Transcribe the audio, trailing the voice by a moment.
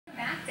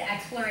to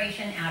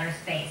Exploration Outer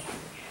Space.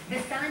 The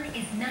sun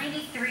is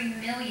 93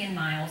 million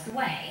miles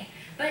away,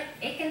 but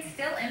it can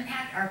still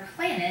impact our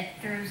planet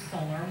through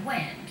solar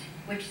wind,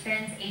 which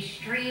sends a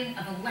stream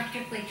of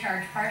electrically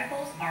charged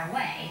particles our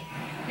way.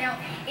 Now,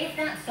 if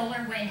that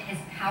solar wind is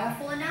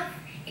powerful enough,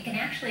 it can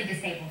actually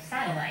disable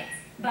satellites.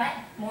 But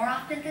more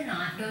often than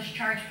not, those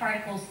charged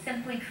particles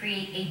simply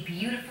create a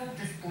beautiful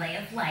display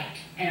of light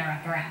in our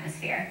upper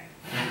atmosphere.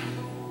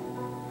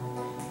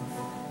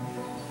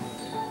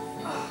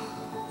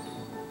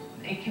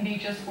 It can be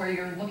just where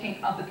you're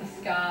looking up at the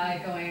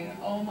sky going,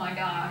 oh my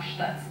gosh,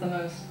 that's the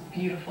most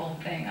beautiful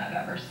thing I've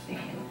ever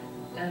seen.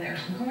 And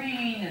there's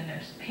green and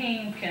there's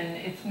pink and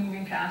it's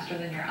moving faster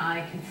than your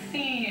eye can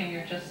see and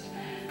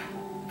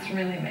it's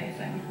really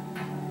amazing.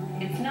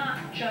 It's not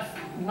just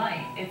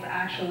light, it's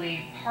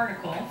actually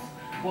particles,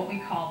 what we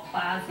call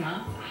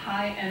plasma,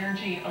 high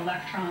energy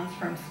electrons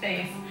from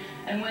space.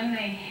 And when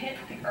they hit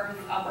the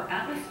Earth's upper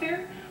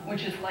atmosphere,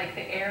 which is like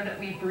the air that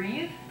we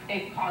breathe,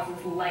 it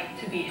causes light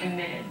to be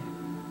emitted.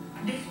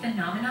 This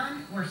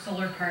phenomenon, where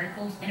solar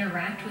particles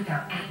interact with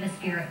our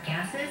atmospheric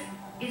gases,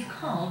 is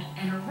called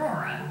an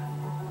aurora.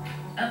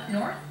 Up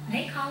north,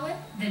 they call it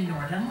the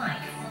Northern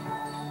Lights.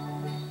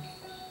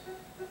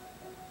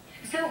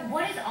 So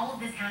what does all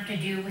of this have to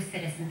do with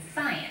citizen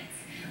science?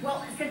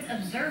 Well, since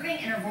observing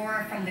an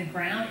aurora from the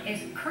ground is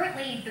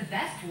currently the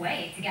best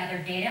way to gather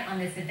data on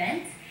this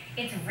event,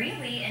 it's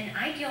really an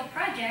ideal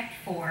project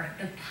for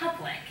the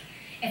public.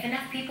 If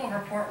enough people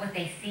report what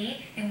they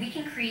see, then we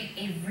can create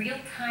a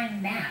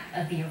real-time map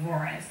of the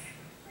auroras.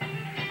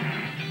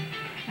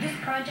 This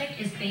project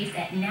is based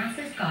at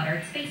NASA's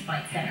Goddard Space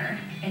Flight Center,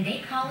 and they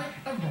call it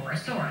Aurora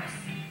Source.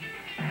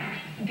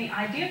 The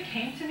idea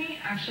came to me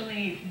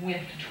actually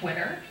with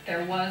Twitter.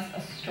 There was a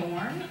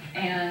storm,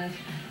 and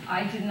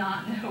I did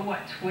not know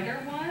what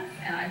Twitter was,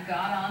 and I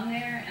got on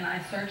there and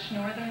I searched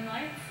Northern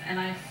Lights,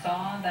 and I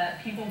saw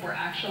that people were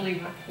actually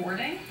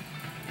reporting.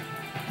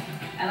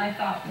 And I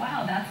thought,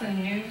 wow, that's a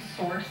new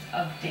source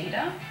of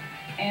data,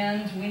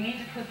 and we need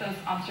to put those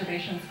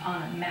observations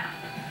on a map.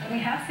 We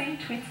have seen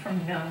tweets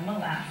from Nome,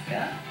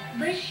 Alaska.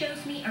 Liz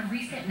shows me a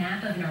recent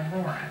map of an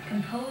aurora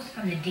composed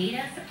from the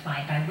data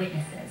supplied by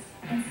witnesses.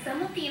 And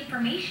some of the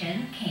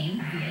information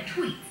came via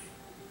tweets.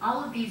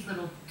 All of these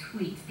little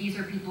tweets, these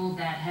are people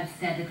that have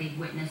said that they've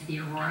witnessed the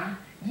aurora?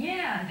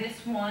 Yeah,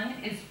 this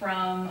one is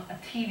from a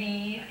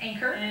TV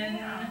anchor in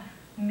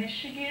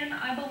Michigan,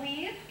 I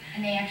believe.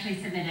 And they actually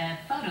submit a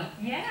photo.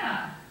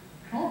 Yeah.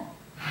 Cool.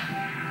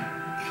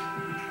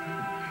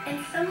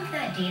 And some of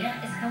that data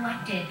is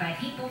collected by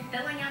people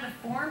filling out a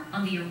form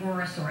on the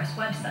Aurora Source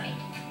website.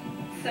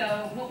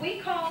 So what we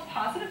call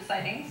positive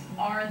sightings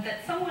are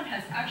that someone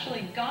has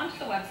actually gone to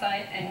the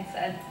website and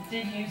said,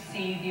 did you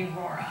see the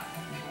aurora?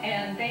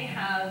 And they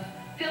have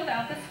filled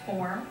out this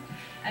form,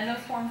 and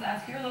those forms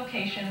ask your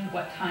location,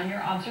 what time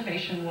your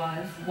observation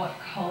was, what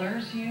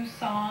colors you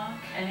saw,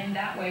 and in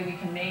that way we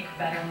can make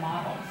better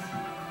models.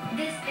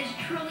 This is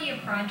truly a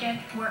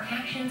project where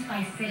actions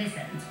by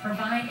citizens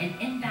provide an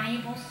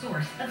invaluable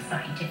source of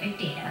scientific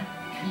data.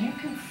 You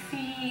can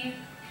see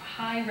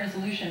high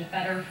resolution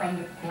better from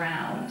the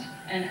ground,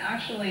 and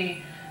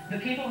actually the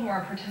people who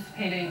are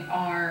participating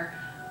are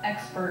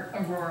expert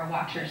Aurora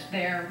Watchers.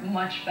 They're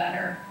much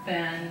better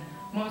than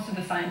most of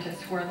the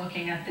scientists who are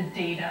looking at the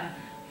data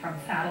from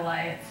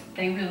satellites.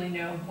 They really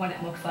know what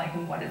it looks like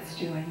and what it's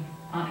doing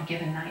on a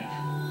given night.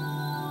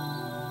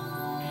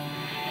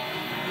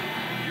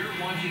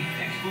 You're watching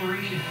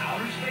Exploration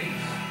Outer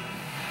Space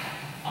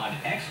on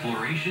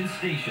Xploration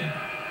Station.